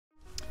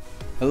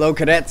Hello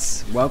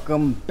cadets,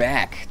 welcome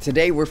back.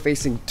 Today we're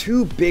facing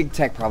two big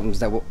tech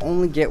problems that will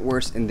only get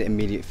worse in the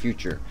immediate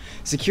future.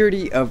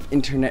 Security of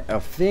Internet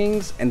of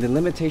Things and the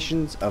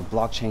limitations of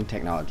blockchain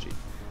technology.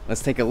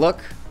 Let's take a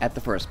look at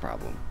the first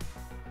problem.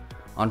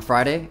 On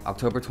Friday,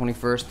 October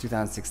 21st,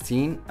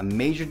 2016, a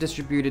major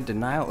distributed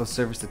denial of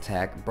service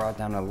attack brought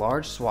down a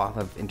large swath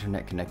of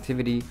internet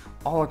connectivity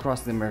all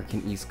across the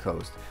American East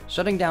Coast,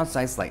 shutting down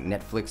sites like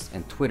Netflix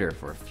and Twitter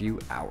for a few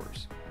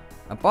hours.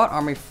 A bot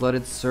army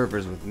flooded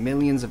servers with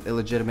millions of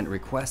illegitimate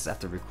requests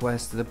after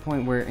requests to the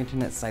point where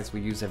internet sites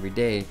we use every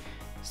day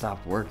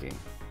stopped working.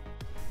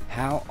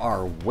 How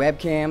are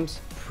webcams,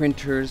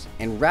 printers,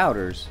 and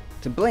routers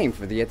to blame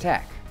for the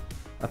attack?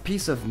 A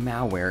piece of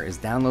malware is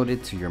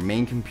downloaded to your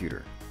main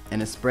computer,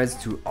 and it spreads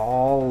to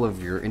all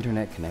of your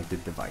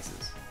internet-connected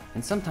devices.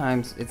 And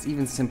sometimes it's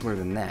even simpler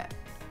than that.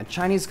 A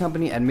Chinese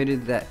company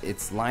admitted that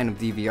its line of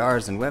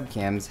DVRs and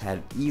webcams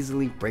had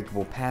easily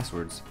breakable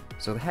passwords,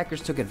 so the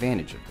hackers took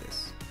advantage of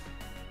this.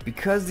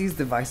 Because these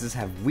devices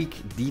have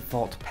weak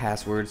default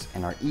passwords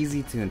and are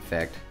easy to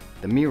infect,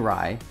 the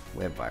Mirai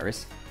web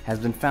virus has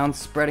been found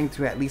spreading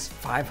to at least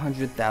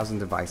 500,000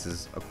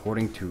 devices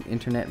according to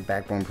internet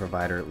backbone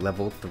provider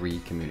Level 3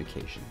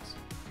 Communications.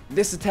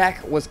 This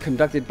attack was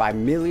conducted by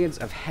millions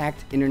of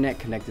hacked internet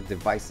connected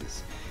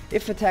devices.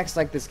 If attacks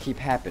like this keep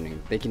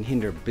happening, they can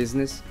hinder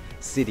business,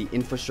 city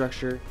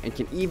infrastructure, and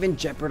can even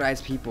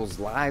jeopardize people's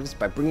lives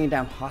by bringing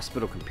down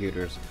hospital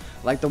computers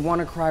like the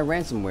WannaCry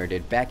ransomware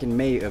did back in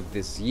May of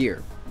this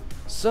year.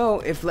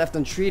 So if left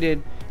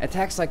untreated,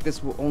 attacks like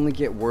this will only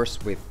get worse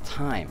with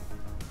time.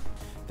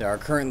 There are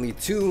currently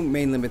two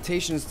main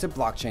limitations to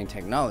blockchain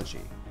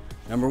technology.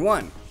 Number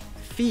one,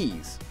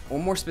 fees, or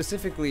more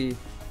specifically,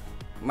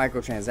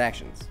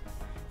 microtransactions.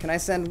 Can I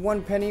send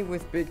 1 penny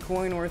with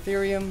Bitcoin or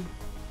Ethereum?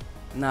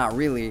 Not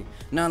really,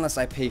 not unless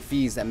I pay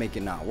fees that make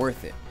it not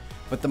worth it.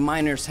 But the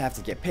miners have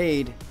to get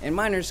paid, and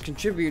miners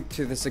contribute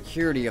to the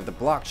security of the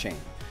blockchain,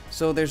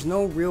 so there's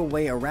no real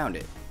way around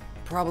it.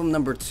 Problem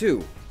number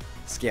two,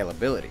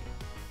 scalability.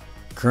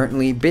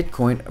 Currently,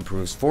 Bitcoin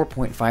approves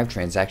 4.5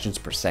 transactions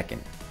per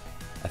second.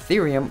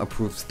 Ethereum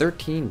approves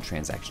 13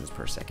 transactions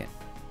per second.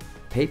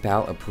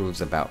 PayPal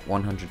approves about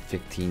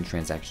 115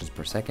 transactions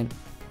per second.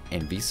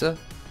 And Visa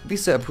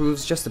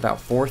approves just about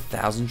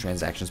 4,000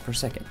 transactions per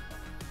second.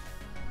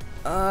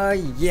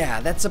 Yeah,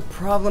 that's a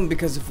problem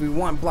because if we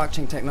want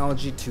blockchain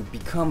technology to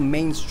become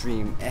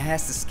mainstream, it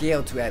has to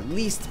scale to at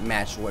least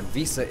match what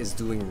Visa is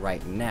doing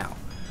right now.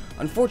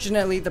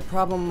 Unfortunately, the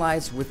problem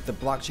lies with the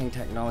blockchain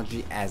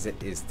technology as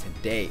it is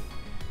today.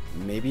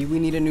 Maybe we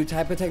need a new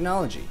type of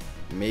technology.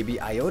 Maybe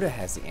IOTA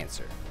has the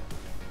answer.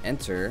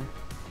 Enter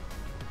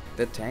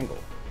the Tangle.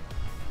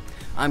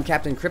 I'm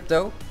Captain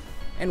Crypto,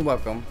 and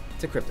welcome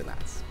to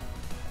Cryptonauts.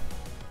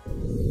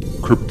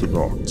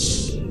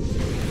 Cryptonauts.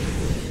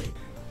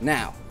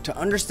 Now, to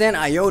understand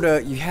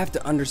IOTA, you have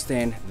to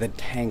understand the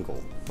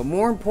Tangle. But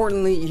more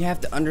importantly, you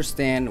have to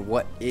understand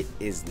what it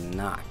is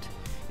not.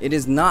 It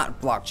is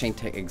not blockchain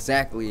tech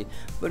exactly,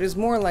 but it's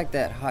more like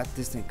that hot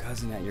distant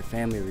cousin at your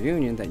family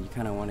reunion that you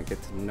kind of want to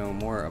get to know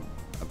more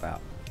about.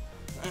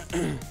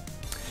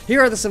 Here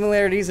are the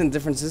similarities and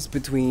differences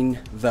between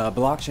the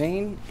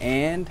blockchain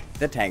and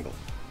the Tangle.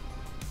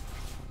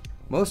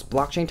 Most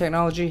blockchain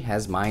technology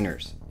has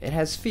miners. It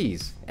has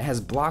fees. It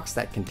has blocks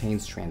that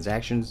contains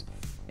transactions.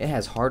 It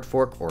has hard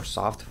fork or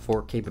soft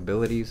fork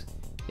capabilities.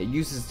 It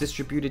uses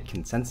distributed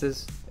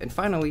consensus. And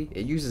finally,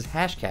 it uses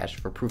hashcash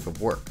for proof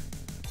of work.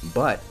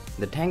 But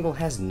the Tangle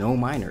has no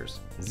miners,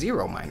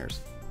 zero miners.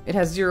 It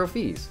has zero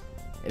fees.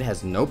 It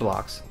has no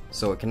blocks,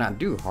 so it cannot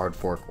do hard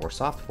fork or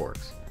soft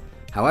forks.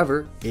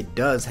 However, it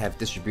does have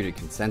distributed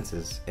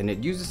consensus, and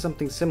it uses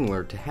something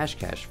similar to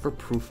hashcash for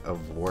proof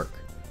of work.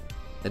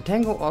 The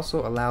Tangle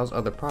also allows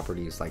other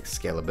properties like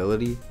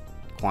scalability,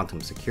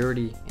 quantum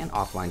security, and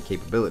offline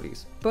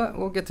capabilities, but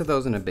we'll get to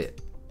those in a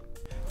bit.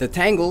 The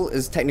Tangle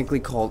is technically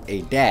called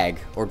a DAG,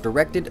 or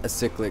Directed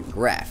Acyclic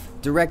Graph.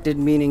 Directed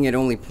meaning it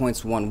only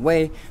points one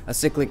way,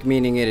 acyclic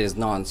meaning it is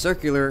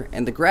non-circular,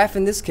 and the graph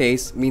in this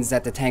case means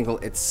that the Tangle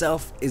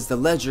itself is the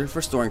ledger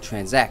for storing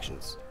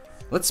transactions.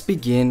 Let's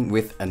begin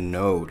with a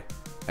node.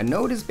 A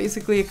node is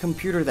basically a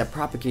computer that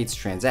propagates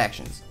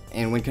transactions,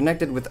 and when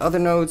connected with other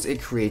nodes,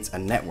 it creates a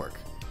network.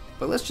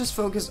 But let's just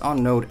focus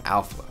on node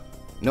alpha.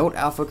 Node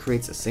alpha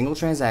creates a single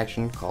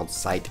transaction called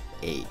site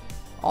A.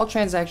 All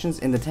transactions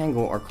in the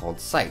Tangle are called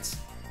sites.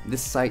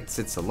 This site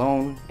sits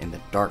alone in the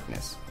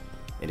darkness.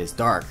 It is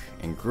dark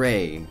and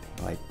gray,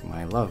 like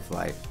my love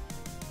life.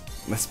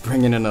 Let's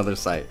bring in another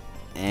site.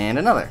 And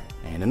another.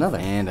 And another.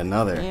 And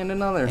another. And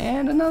another.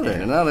 And another.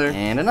 And another.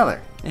 And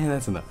another. And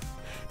that's enough.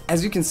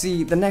 As you can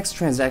see, the next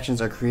transactions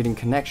are creating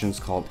connections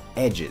called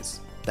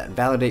edges that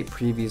validate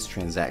previous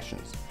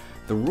transactions.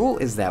 The rule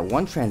is that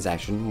one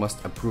transaction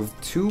must approve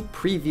two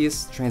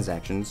previous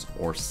transactions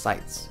or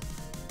sites.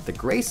 The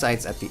gray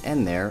sites at the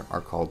end there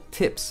are called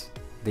tips.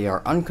 They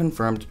are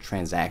unconfirmed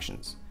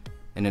transactions.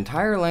 An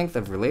entire length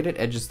of related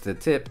edges to the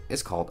tip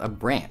is called a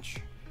branch.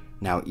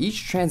 Now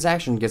each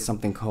transaction gets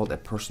something called a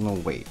personal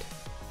weight.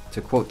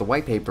 To quote the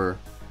white paper,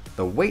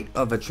 The weight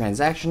of a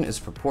transaction is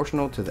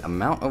proportional to the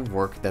amount of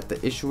work that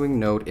the issuing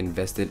node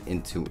invested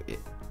into it.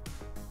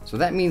 So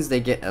that means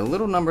they get a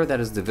little number that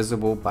is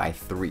divisible by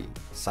 3.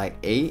 Site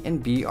A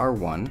and B are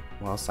 1,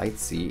 while site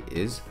C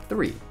is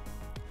 3.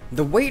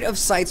 The weight of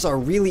sites are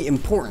really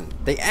important.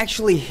 They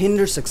actually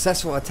hinder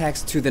successful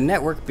attacks to the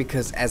network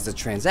because as the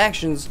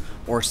transactions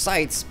or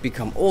sites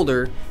become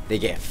older, they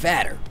get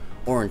fatter,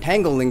 or in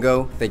Tangle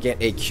lingo, they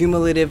get a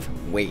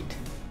cumulative weight.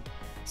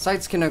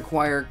 Sites can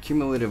acquire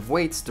cumulative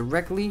weights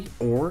directly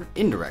or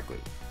indirectly.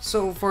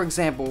 So for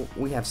example,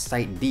 we have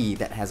site D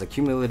that has a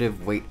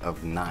cumulative weight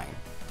of 9.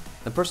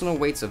 The personal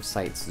weights of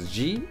sites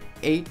G,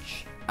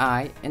 H,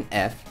 I, and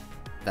F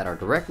that are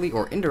directly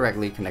or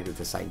indirectly connected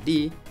to site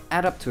D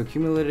add up to a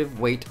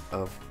cumulative weight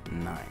of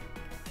 9.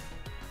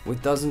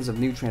 With dozens of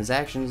new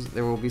transactions,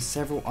 there will be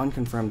several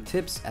unconfirmed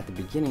tips at the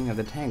beginning of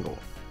the Tangle.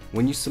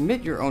 When you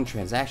submit your own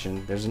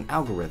transaction, there's an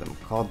algorithm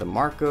called the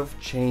Markov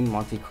Chain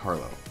Monte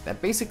Carlo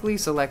that basically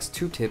selects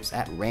 2 tips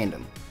at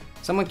random.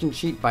 Someone can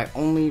cheat by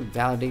only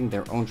validating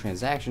their own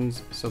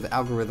transactions, so the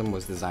algorithm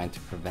was designed to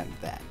prevent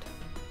that.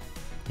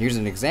 Here's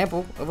an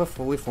example of a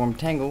fully formed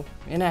Tangle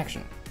in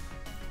action.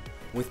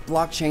 With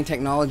blockchain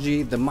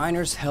technology, the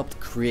miners helped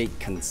create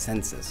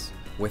consensus.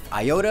 With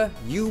IOTA,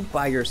 you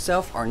by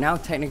yourself are now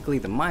technically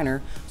the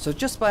miner, so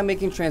just by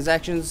making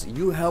transactions,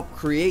 you help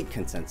create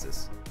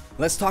consensus.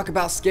 Let's talk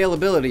about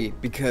scalability,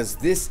 because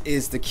this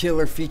is the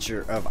killer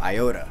feature of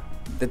IOTA.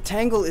 The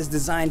Tangle is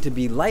designed to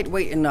be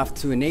lightweight enough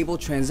to enable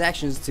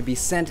transactions to be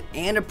sent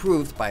and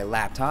approved by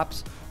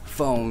laptops,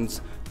 phones,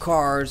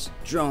 cars,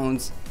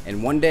 drones,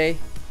 and one day,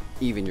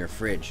 even your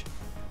fridge.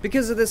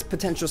 Because of this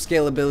potential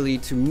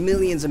scalability to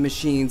millions of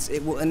machines,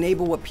 it will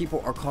enable what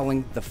people are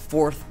calling the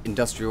 4th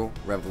industrial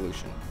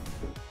revolution.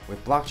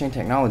 With blockchain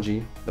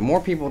technology, the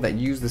more people that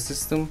use the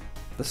system,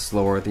 the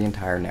slower the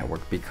entire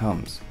network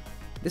becomes.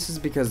 This is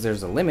because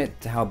there's a limit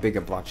to how big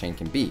a blockchain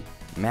can be,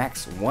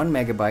 max 1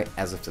 megabyte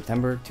as of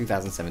September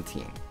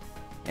 2017.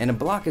 And a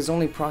block is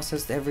only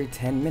processed every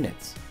 10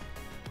 minutes.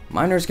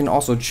 Miners can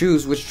also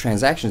choose which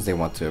transactions they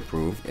want to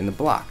approve in the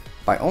block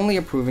by only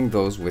approving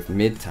those with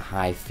mid to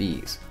high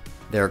fees.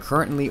 There are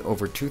currently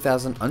over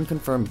 2,000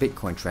 unconfirmed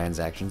Bitcoin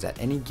transactions at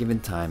any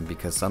given time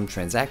because some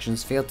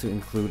transactions fail to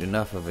include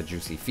enough of a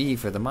juicy fee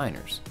for the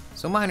miners,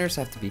 so miners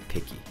have to be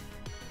picky.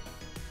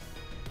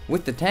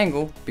 With the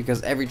Tangle,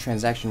 because every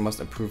transaction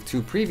must approve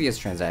 2 previous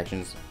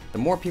transactions, the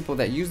more people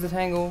that use the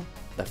Tangle,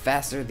 the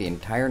faster the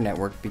entire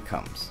network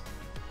becomes.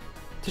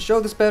 To show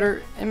this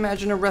better,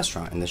 imagine a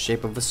restaurant in the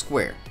shape of a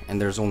square, and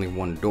there's only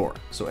one door,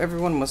 so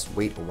everyone must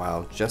wait a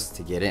while just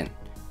to get in.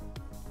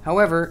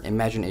 However,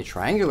 imagine a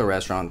triangular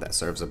restaurant that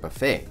serves a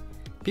buffet.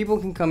 People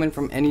can come in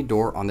from any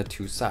door on the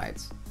 2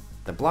 sides.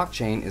 The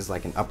blockchain is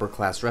like an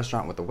upper-class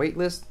restaurant with a wait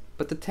list,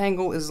 but the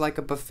Tangle is like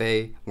a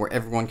buffet where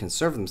everyone can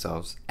serve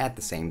themselves at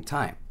the same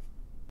time.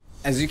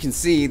 As you can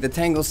see, the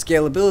Tangle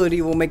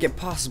scalability will make it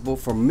possible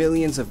for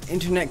millions of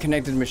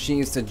internet-connected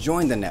machines to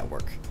join the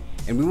network,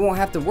 and we won't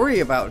have to worry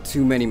about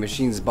too many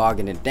machines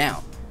bogging it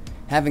down.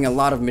 Having a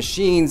lot of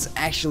machines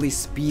actually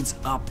speeds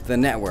up the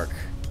network.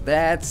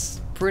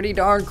 That's pretty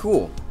darn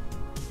cool.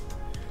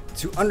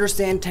 To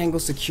understand Tangle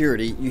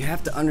security, you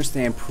have to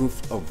understand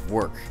proof of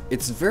work.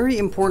 It's very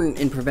important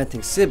in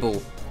preventing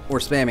Sybil or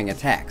spamming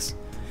attacks.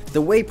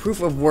 The way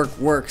proof of work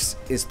works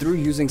is through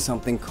using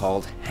something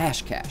called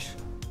hashcash.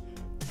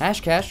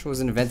 Hashcash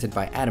was invented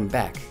by Adam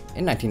Back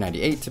in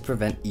 1998 to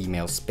prevent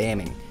email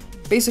spamming.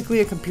 Basically,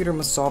 a computer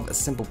must solve a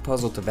simple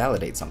puzzle to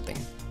validate something.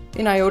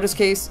 In IOTA's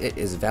case, it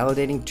is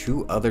validating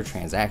 2 other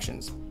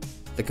transactions.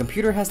 The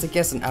computer has to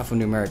guess an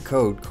alphanumeric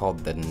code called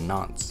the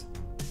nonce.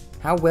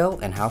 How well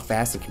and how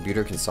fast a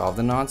computer can solve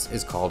the nonce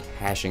is called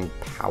hashing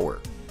power.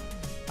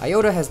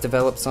 IOTA has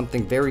developed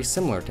something very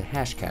similar to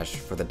hashcash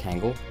for the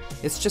Tangle.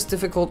 It's just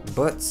difficult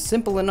but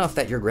simple enough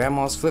that your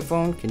grandma's flip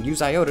phone can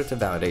use IOTA to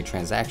validate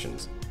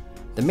transactions.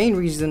 The main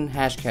reason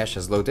hashcash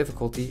has low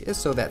difficulty is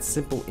so that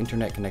simple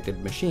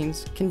internet-connected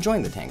machines can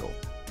join the Tangle.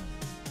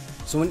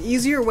 So an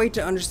easier way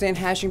to understand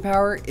hashing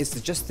power is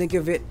to just think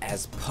of it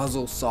as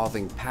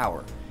puzzle-solving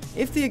power.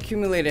 If the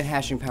accumulated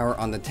hashing power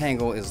on the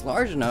Tangle is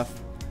large enough,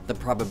 the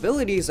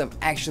probabilities of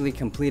actually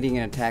completing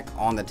an attack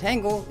on the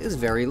Tangle is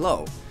very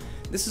low.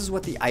 This is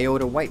what the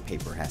IOTA white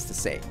paper has to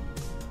say.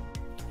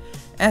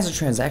 As a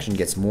transaction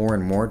gets more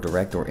and more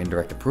direct or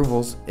indirect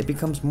approvals, it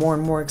becomes more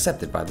and more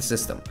accepted by the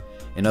system.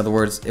 In other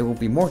words, it will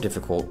be more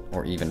difficult,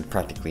 or even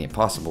practically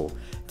impossible,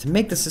 to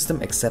make the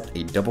system accept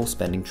a double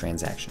spending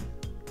transaction.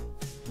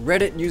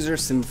 Reddit user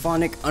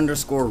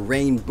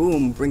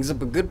symphonic_rainboom brings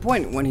up a good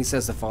point when he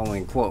says the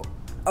following quote.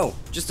 Oh,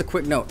 just a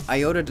quick note,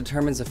 IOTA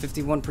determines a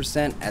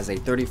 51% as a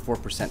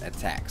 34%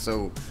 attack,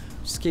 so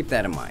just keep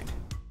that in mind.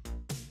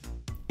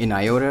 In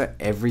IOTA,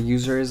 every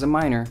user is a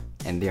miner,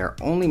 and they are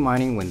only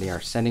mining when they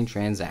are sending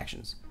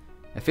transactions.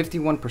 A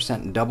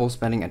 51% double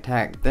spending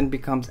attack then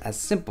becomes as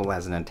simple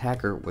as an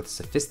attacker with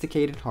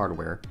sophisticated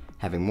hardware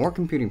having more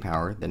computing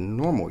power than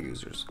normal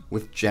users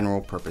with general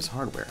purpose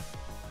hardware.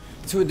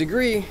 To a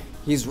degree,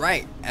 He's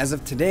right. As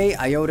of today,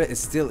 IOTA is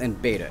still in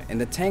beta, and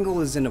the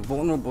Tangle is in a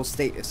vulnerable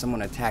state if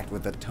someone attacked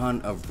with a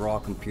ton of raw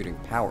computing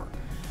power.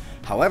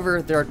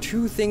 However, there are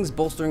two things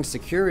bolstering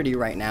security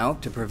right now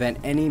to prevent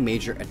any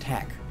major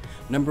attack.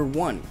 Number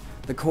one,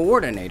 the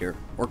coordinator,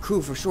 or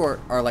COO for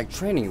short, are like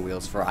training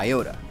wheels for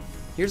IOTA.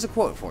 Here's a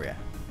quote for you.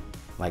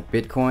 Like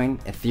Bitcoin,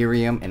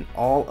 Ethereum, and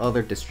all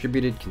other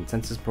distributed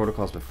consensus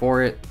protocols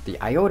before it,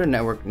 the IOTA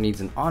network needs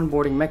an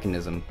onboarding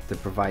mechanism to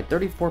provide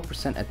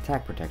 34%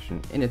 attack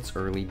protection in its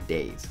early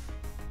days.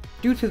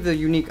 Due to the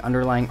unique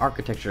underlying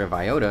architecture of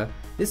IOTA,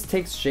 this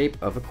takes shape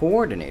of a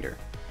coordinator.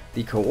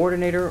 The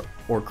coordinator,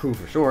 or COO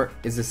for short,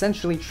 is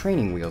essentially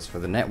training wheels for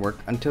the network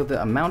until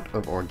the amount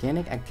of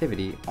organic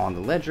activity on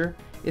the ledger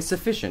is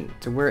sufficient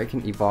to where it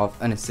can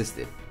evolve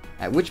unassisted,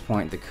 at which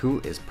point the COO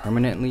is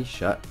permanently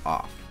shut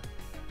off.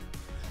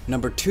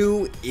 Number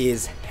two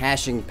is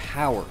hashing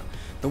power.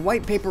 The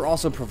white paper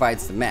also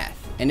provides the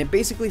math, and it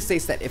basically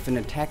states that if an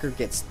attacker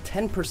gets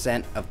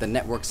 10% of the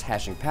network's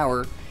hashing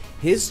power,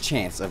 his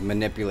chance of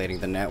manipulating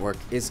the network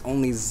is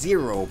only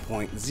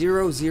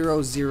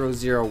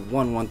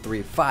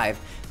 0.00001135,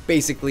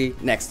 basically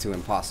next to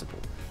impossible.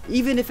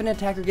 Even if an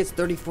attacker gets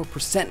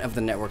 34% of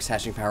the network's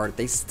hashing power,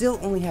 they still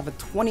only have a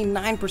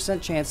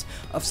 29% chance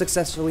of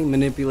successfully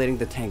manipulating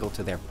the Tangle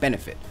to their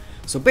benefit.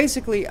 So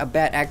basically, a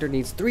bad actor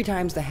needs 3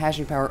 times the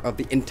hashing power of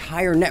the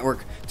entire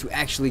network to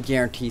actually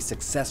guarantee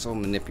successful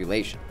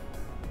manipulation.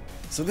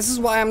 So this is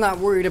why I'm not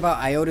worried about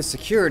IOTA's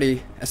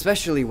security,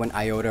 especially when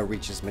IOTA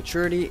reaches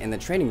maturity and the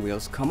training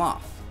wheels come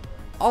off.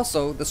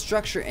 Also, the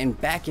structure and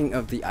backing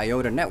of the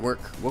IOTA network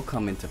will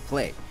come into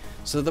play.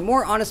 So the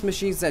more honest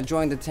machines that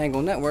join the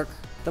Tangle network,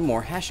 the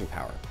more hashing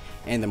power.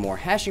 And the more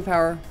hashing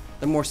power,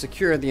 the more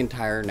secure the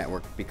entire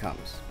network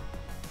becomes.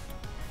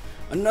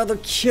 Another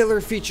killer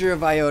feature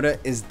of IOTA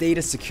is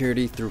data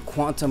security through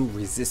quantum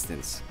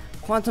resistance.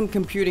 Quantum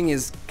computing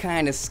is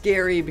kinda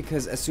scary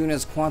because as soon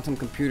as quantum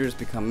computers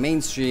become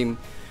mainstream,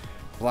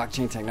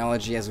 blockchain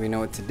technology as we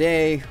know it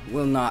today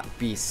will not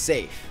be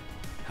safe.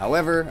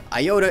 However,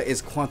 IOTA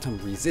is quantum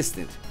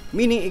resistant,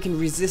 meaning it can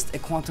resist a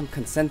quantum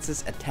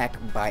consensus attack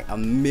by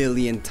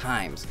 1,000,000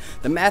 times.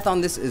 The math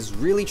on this is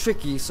really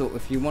tricky, so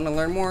if you want to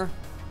learn more,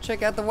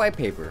 check out the white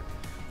paper.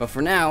 But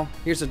for now,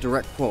 here's a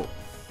direct quote.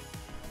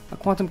 A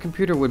quantum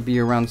computer would be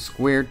around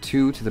square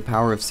 2 to the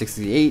power of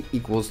 68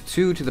 equals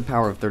 2 to the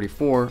power of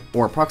 34,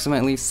 or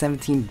approximately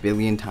 17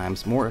 billion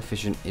times more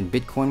efficient in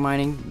Bitcoin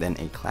mining than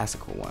a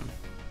classical one.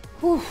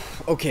 Whew,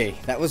 okay,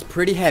 that was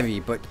pretty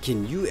heavy, but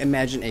can you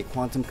imagine a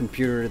quantum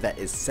computer that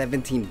is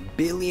 17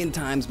 billion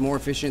times more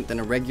efficient than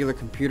a regular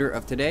computer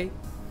of today?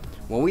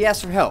 Well, we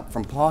asked for help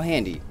from Paul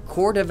Handy,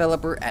 core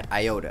developer at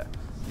IOTA.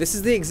 This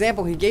is the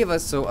example he gave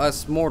us so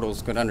us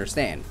mortals could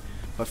understand.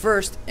 But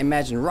first,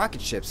 imagine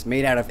rocket ships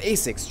made out of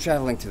ASICs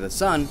traveling to the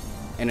sun,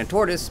 and a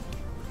tortoise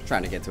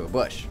trying to get to a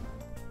bush.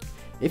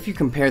 If you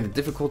compare the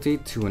difficulty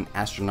to an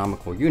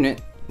astronomical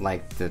unit,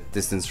 like the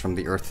distance from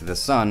the Earth to the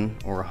Sun,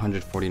 or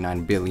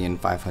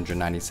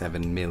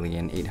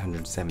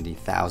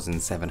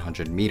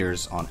 149,597,870,700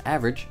 meters on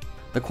average,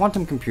 the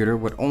quantum computer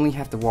would only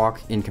have to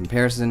walk, in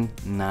comparison,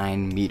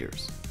 9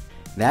 meters.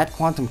 That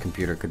quantum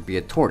computer could be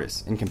a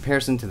tortoise in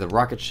comparison to the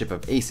rocket ship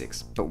of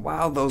ASICs, but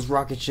while those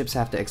rocket ships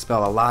have to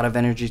expel a lot of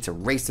energy to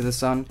race to the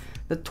sun,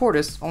 the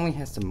tortoise only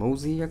has to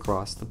mosey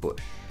across the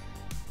bush.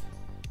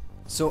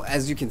 So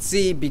as you can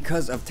see,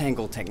 because of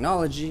Tangle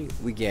technology,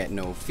 we get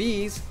no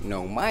fees,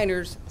 no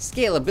miners,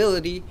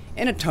 scalability,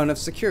 and a ton of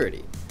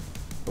security.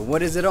 But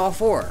what is it all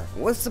for?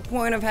 What's the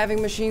point of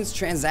having machines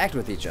transact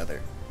with each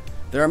other?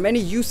 There are many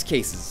use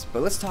cases,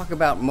 but let's talk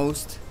about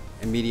most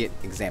immediate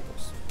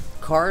examples.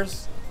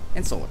 Cars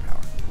and solar power.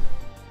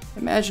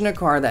 Imagine a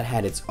car that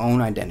had its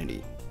own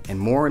identity, and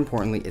more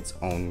importantly, its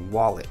own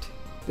wallet.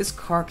 This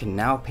car can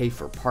now pay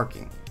for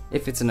parking.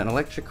 If it's an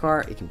electric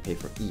car, it can pay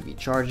for EV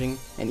charging,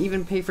 and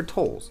even pay for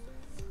tolls.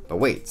 But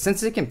wait,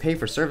 since it can pay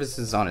for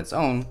services on its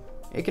own,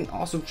 it can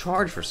also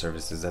charge for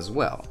services as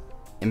well.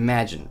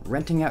 Imagine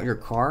renting out your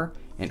car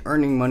and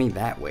earning money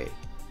that way.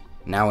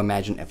 Now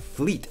imagine a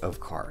fleet of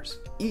cars,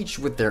 each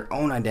with their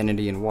own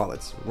identity and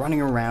wallets, running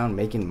around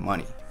making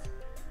money.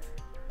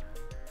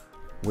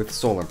 With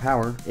solar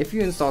power, if you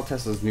install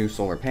Tesla's new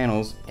solar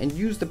panels and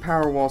use the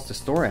power walls to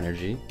store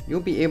energy, you'll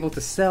be able to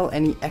sell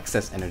any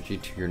excess energy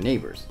to your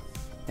neighbors,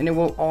 and it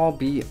will all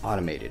be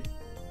automated.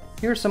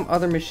 Here are some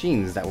other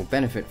machines that will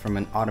benefit from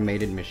an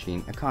automated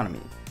machine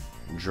economy.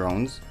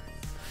 Drones,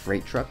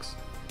 freight trucks,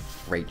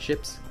 freight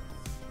ships,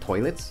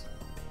 toilets.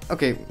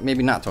 Okay,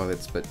 maybe not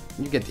toilets, but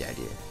you get the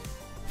idea.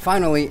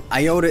 Finally,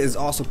 IOTA is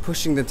also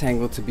pushing the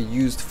Tangle to be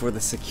used for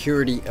the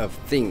security of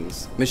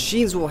things.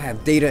 Machines will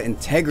have data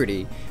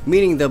integrity,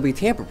 meaning they'll be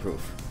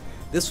tamper-proof.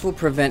 This will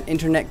prevent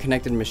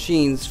internet-connected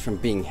machines from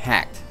being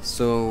hacked,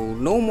 so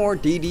no more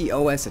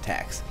DDoS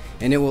attacks,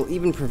 and it will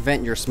even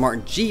prevent your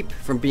smart Jeep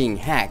from being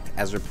hacked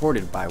as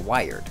reported by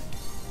Wired.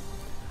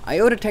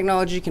 IOTA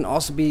technology can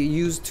also be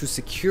used to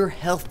secure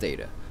health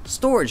data,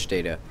 storage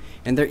data,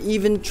 and they're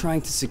even trying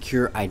to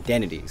secure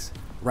identities.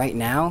 Right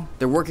now,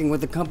 they're working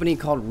with a company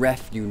called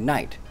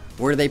Unite,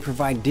 where they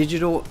provide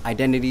digital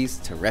identities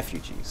to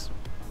refugees.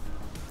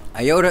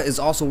 IOTA is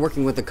also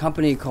working with a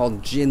company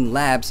called Jin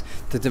Labs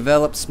to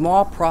develop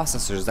small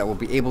processors that will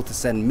be able to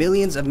send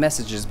millions of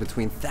messages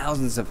between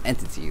thousands of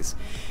entities.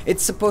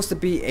 It's supposed to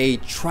be a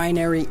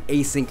trinary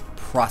async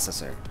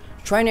processor.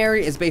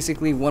 Trinary is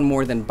basically one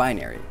more than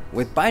binary.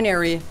 With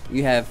binary,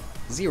 you have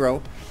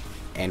 0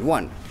 and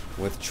 1.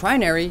 With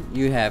trinary,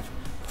 you have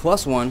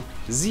 +1,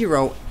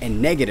 0,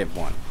 and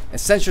 -1.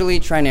 Essentially,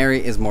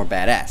 trinary is more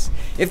badass.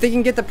 If they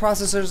can get the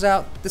processors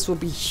out, this will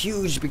be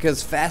huge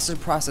because faster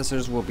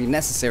processors will be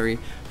necessary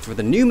for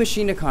the new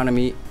machine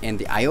economy and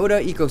the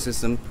IOTA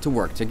ecosystem to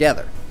work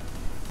together.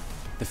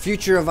 The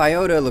future of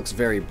IOTA looks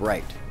very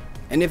bright,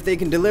 and if they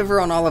can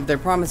deliver on all of their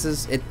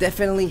promises, it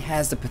definitely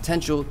has the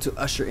potential to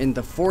usher in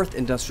the fourth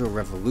industrial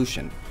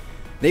revolution.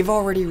 They've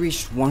already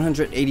reached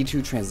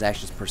 182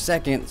 transactions per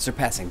second,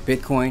 surpassing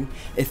Bitcoin,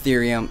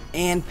 Ethereum,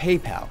 and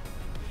PayPal.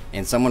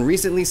 And someone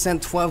recently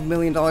sent $12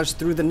 million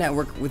through the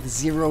network with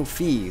 0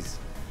 fees.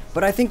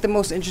 But I think the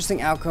most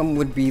interesting outcome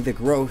would be the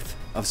growth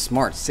of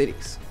smart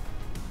cities.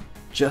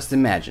 Just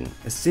imagine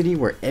a city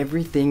where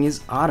everything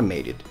is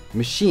automated,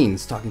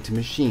 machines talking to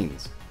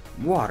machines,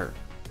 water,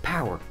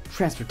 power,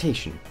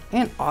 transportation,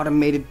 and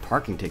automated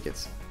parking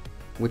tickets,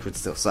 which would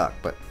still suck,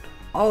 but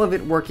all of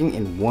it working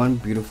in one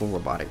beautiful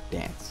robotic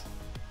dance.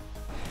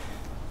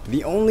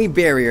 The only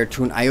barrier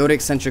to an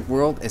IOTA-centric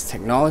world is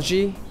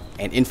technology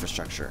and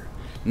infrastructure.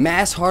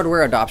 Mass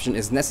hardware adoption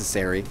is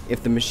necessary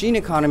if the machine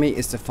economy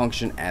is to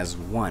function as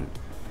one.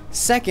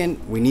 Second,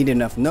 we need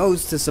enough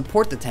nodes to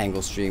support the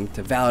Tangle stream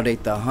to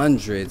validate the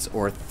hundreds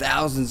or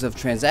thousands of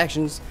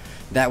transactions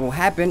that will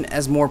happen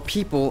as more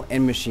people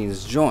and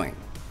machines join.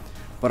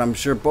 But I'm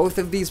sure both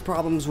of these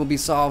problems will be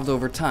solved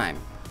over time.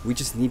 We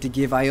just need to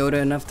give IOTA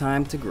enough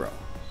time to grow.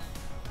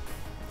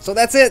 So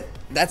that's it.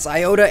 That's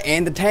IOTA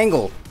and the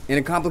Tangle in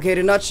a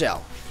complicated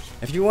nutshell.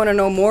 If you want to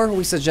know more,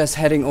 we suggest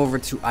heading over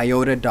to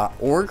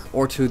iota.org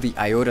or to the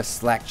IOTA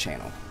Slack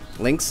channel.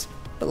 Links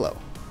below.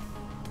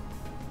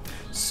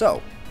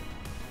 So,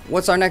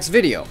 what's our next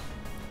video?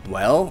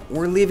 Well,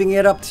 we're leaving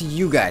it up to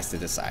you guys to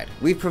decide.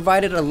 We've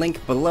provided a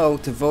link below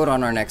to vote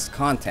on our next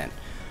content.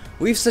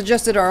 We've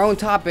suggested our own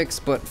topics,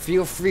 but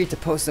feel free to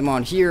post them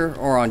on here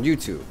or on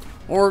YouTube,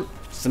 or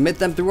submit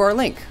them through our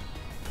link.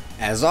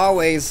 As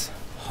always,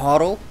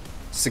 hodl,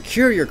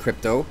 secure your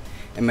crypto,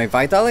 and may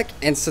Vitalik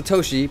and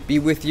Satoshi be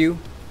with you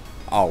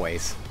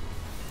always.